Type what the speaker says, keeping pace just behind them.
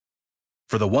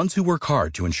For the ones who work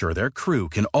hard to ensure their crew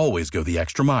can always go the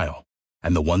extra mile,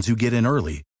 and the ones who get in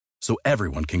early so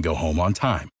everyone can go home on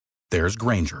time, there's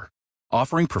Grainger,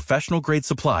 offering professional-grade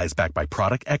supplies backed by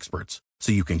product experts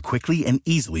so you can quickly and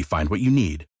easily find what you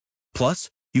need. Plus,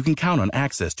 you can count on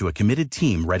access to a committed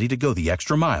team ready to go the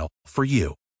extra mile for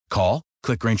you. Call,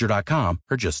 click Grainger.com,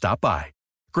 or just stop by.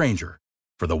 Grainger,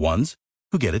 for the ones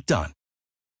who get it done.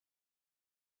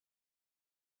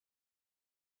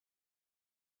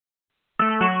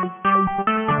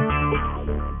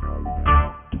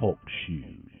 Talk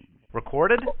shoes.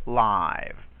 Recorded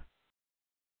live.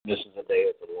 This is the day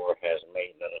that the Lord has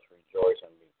made. Let us rejoice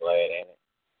and be glad in it.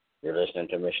 You're listening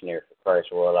to Missionary for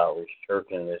Christ World Outreach Church,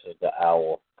 and this is the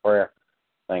hour of prayer.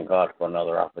 Thank God for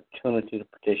another opportunity to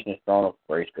petition His throne of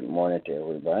grace. Good morning to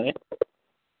everybody.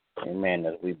 Amen.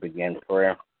 As we begin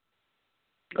prayer,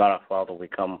 God our Father, we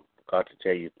come, God, to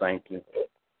tell you thank you.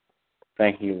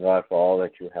 Thank you, God, for all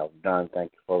that you have done.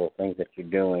 Thank you for the things that you're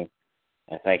doing.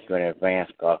 And thank you in advance,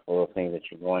 God, for the things that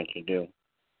you're going to do.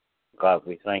 God,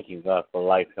 we thank you, God, for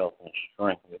life, health, and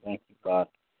strength. We thank you, God,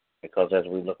 because as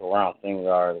we look around, things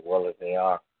are as well as they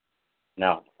are.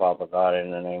 Now, Father God,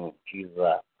 in the name of Jesus,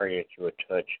 I pray that you would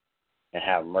touch and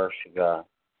have mercy, God.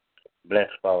 Bless,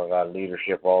 Father God,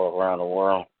 leadership all around the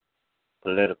world,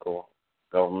 political,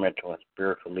 governmental, and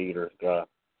spiritual leaders, God.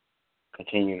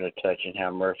 Continue to touch and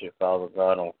have mercy, Father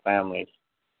God, on families.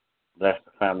 Bless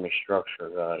the family structure,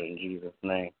 God, in Jesus'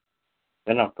 name.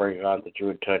 Then I pray, God, that you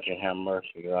would touch and have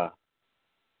mercy, God.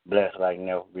 Bless like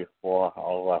never before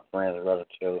all of our friends,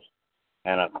 relatives,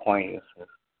 and acquaintances.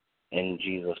 In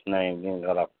Jesus' name, then,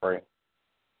 God, I pray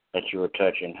that you would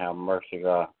touch and have mercy,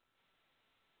 God.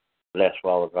 Bless,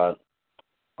 Father God,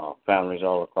 families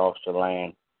all across the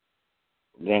land.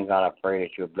 Then, God, I pray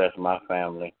that you would bless my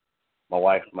family, my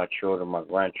wife, my children, my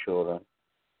grandchildren.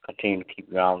 Continue to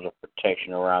keep your arms of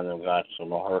protection around them, God, so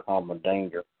no hurt, harm, or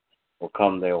danger will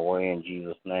come their way in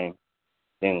Jesus' name.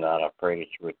 Then, God, I pray that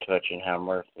you would touch and have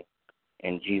mercy.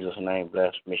 In Jesus' name,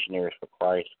 bless Missionaries for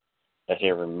Christ. Bless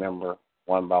every member,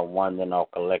 one by one, then all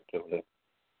collectively.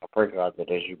 I pray, God,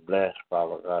 that as you bless,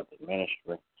 Father God, the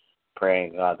ministry,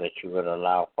 praying, God, that you would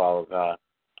allow, Father God,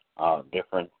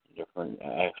 different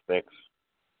aspects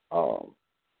of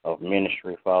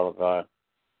ministry, Father God,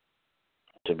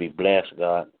 to be blessed,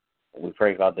 God. We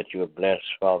pray, God, that you would bless,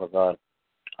 Father God,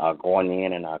 going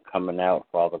in and coming out,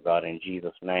 Father God, in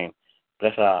Jesus' name.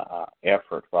 Bless our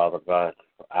effort, Father God,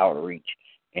 for outreach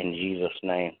in Jesus'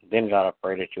 name. Then, God, I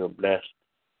pray that you would bless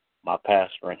my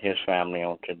pastor and his family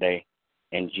on today.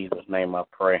 In Jesus' name I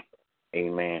pray.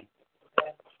 Amen.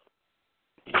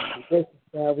 Thank you,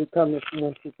 God. We come this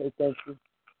morning to say thank you.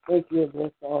 Thank you,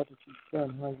 Lord, for all that you've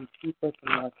done, how you keep us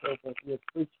in our service. We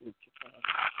appreciate you, God.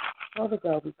 Father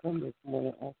God, we come this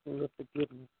morning asking your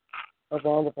forgiveness of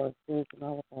all of our sins and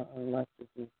all of our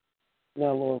unrighteousness.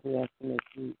 Now, Lord, we ask that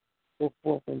you go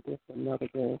forth in this another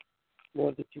day.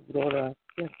 Lord, that you would order our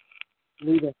steps.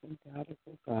 Lead us and guide us,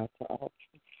 oh God, to all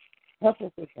truth. Help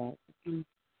us, oh God, to be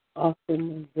awesome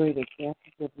and great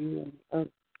examples of you in the earth.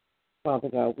 Father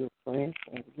God, we're praying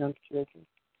for our young children.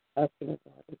 Asking, oh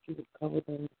God, that you would cover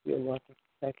them with your love and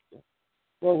protection.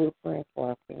 Lord, we're praying for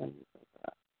our families, oh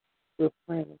God. We're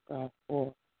praying, oh God,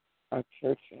 for our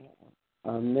church and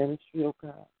our ministry, oh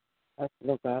God. Asking,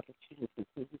 oh God, that you would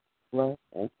continue to bless,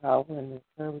 empower, and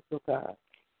encourage, oh God.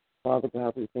 Father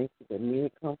God, we thank you that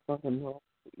many come from the north,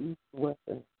 the east, west,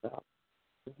 and south.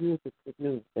 To hear the good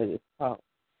news that is taught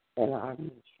in our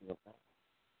ministry, oh God.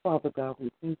 Father God,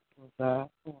 we thank you, oh God,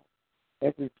 for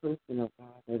every person, oh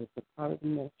God, that is a part of the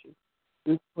ministry.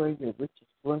 We pray your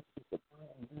richest blessings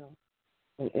upon them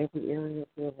in every area of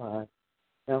their lives.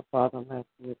 Now, Father, I'm asking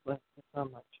you to bless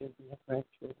upon my children and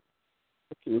grandchildren,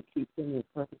 that you would keep them in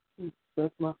perfect peace.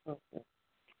 Bless my husband,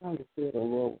 trying to fear the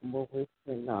Lord with more wisdom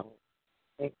and knowledge.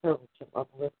 Encourage him,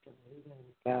 uplift him, lead him,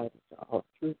 and guide him to all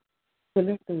truth.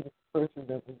 Connect them with the person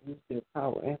that will use their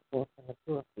power, influence, and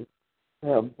authority to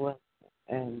help bless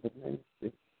and the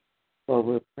ministry. So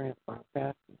we're praying for our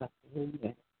pastor, Dr. Lee, and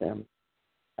his family.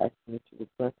 Asking that you would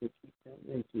bless and keep them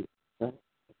in Jesus' name.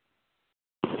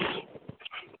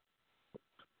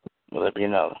 Will there be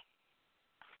another?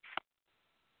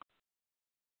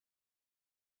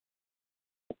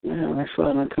 Heavenly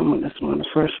Father, I come in this morning,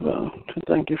 first of all, to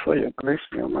thank you for your grace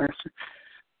and your mercy.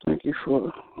 Thank you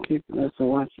for keeping us and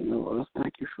watching over us.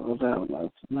 Thank you for allowing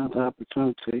us another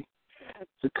opportunity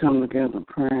to come together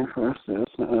praying for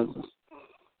ourselves and others.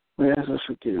 We ask us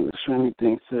forgiveness for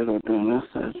anything said or done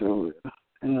outside your will,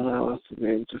 and allow us to be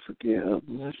able to forgive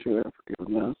others as you have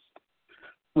forgiven us.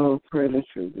 Lord, pray that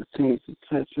you continue to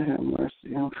touch and have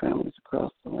mercy on families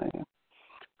across the land.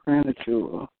 Praying that you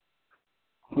will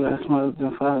Bless mothers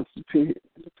and fathers, the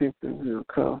people that you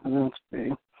call for them to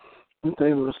be. That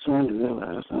they will surrender their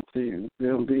lives unto you, be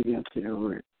obedient to your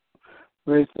word.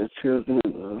 Raise their children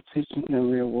in love, teaching them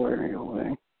your word and your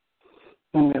way.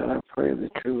 And God, I pray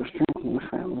that you will strengthen the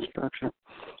family structure,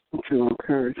 that you will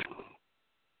encourage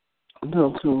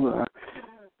those who are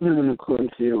living according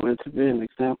to your way to be an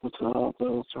example to all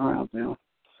those around them.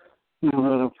 And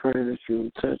Lord, I pray that you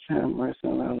will touch and have mercy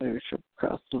on our leadership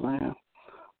across the land.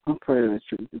 I pray that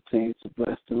you will continue to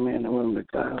bless the men and women of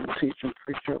God who teach and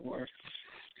preach your word.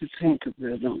 Continue to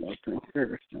build them up,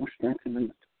 encourage them, strengthen them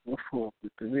to go forward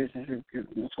with the visions you've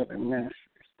given them for their ministries.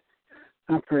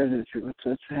 I pray that you will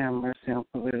touch and have mercy on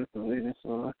political leaders,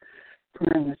 Lord.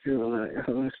 Praying that you will allow your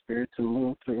Holy Spirit to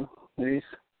move through these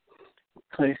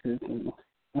places and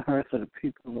the hearts of the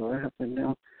people, Lord, helping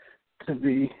them to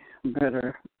be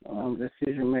better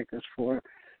decision makers for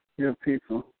your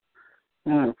people.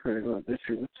 And I pray, Lord, that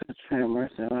you will touch and have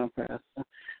mercy on our pastor,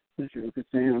 that you will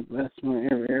continue to bless him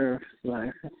in every area of his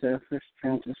life, his selfish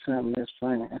strength, his family, his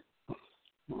finance.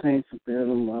 Continue to build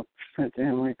him up, strengthen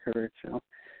him, encourage him.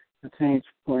 Continue to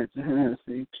point to him as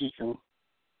you teach him,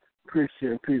 preach to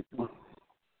your people.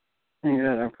 And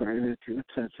God, I pray that you would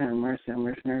touch and have mercy on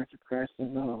missionaries of Christ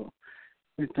as a whole.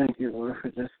 We thank you, Lord, for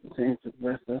just continuing to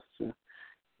bless us to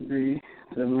be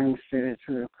the ministry that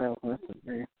you have called us to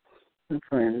be. We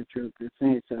pray that you would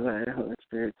continue to allow your Holy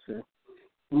Spirit to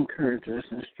encourage us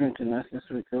and strengthen us as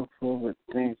we go forward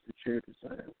with things that you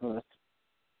desire for us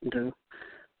to do.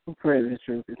 We pray that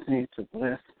you will continue to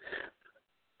bless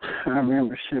our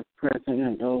membership, president,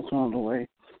 and those on the way,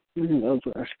 even those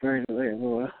who are straight away,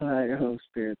 Lord. Allow your Holy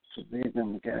Spirit to lead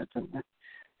them and guide them and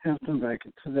help them back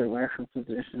into their rightful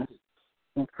positions.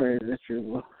 We pray that you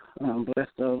will bless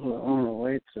those who are on the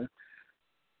way to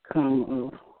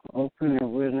come open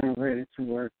and willing and ready to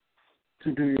work,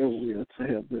 to do your will, to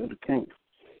help build the kingdom.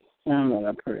 And Lord,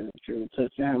 I pray that you will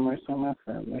touch and have mercy on my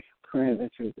family. Praying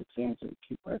that you will continue to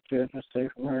keep our children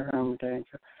safe from hurt, harm, and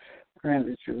danger. Praying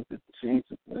that you will continue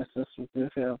to bless us with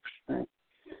good health, strength.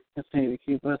 Continue to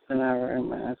keep us in our right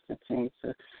minds. Continue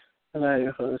to allow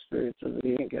your Holy Spirit to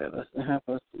lead and guide us and help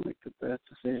us to make the best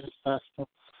decisions possible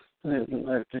to live the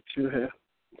life that you have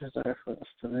desired for us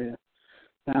to live.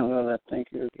 Now, Lord, I thank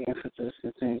you again for this.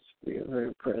 Continues to be a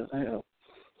very present help.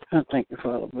 I thank you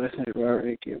for all the blessings you've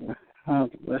already given. All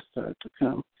the blessed are to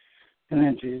come. And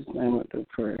in Jesus' name I do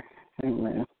pray.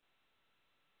 Amen.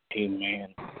 Amen.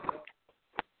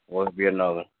 Will there be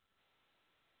another?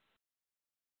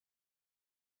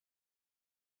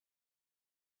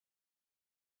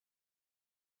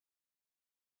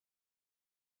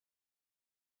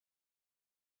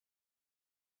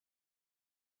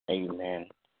 Amen.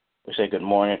 We say good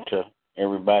morning to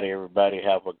everybody. Everybody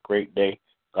have a great day.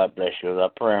 God bless you. Is our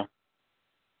prayer?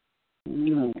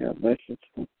 God bless you.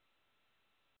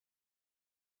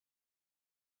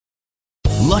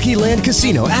 Lucky Land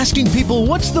Casino, asking people,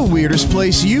 what's the weirdest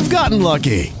place you've gotten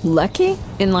lucky? Lucky?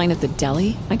 In line at the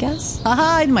deli, I guess?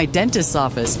 Aha, in my dentist's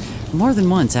office. More than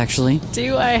once, actually.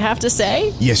 Do I have to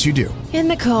say? Yes, you do. In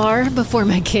the car before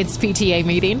my kids' PTA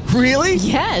meeting. Really?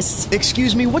 Yes.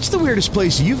 Excuse me, what's the weirdest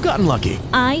place you've gotten lucky?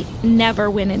 I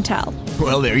never win and tell.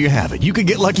 Well, there you have it. You can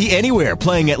get lucky anywhere,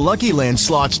 playing at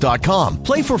LuckyLandSlots.com.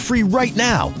 Play for free right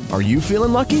now. Are you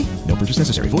feeling lucky? No purchase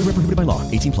necessary. Void where prohibited by law.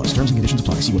 18+. Terms and conditions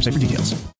apply. See website for details.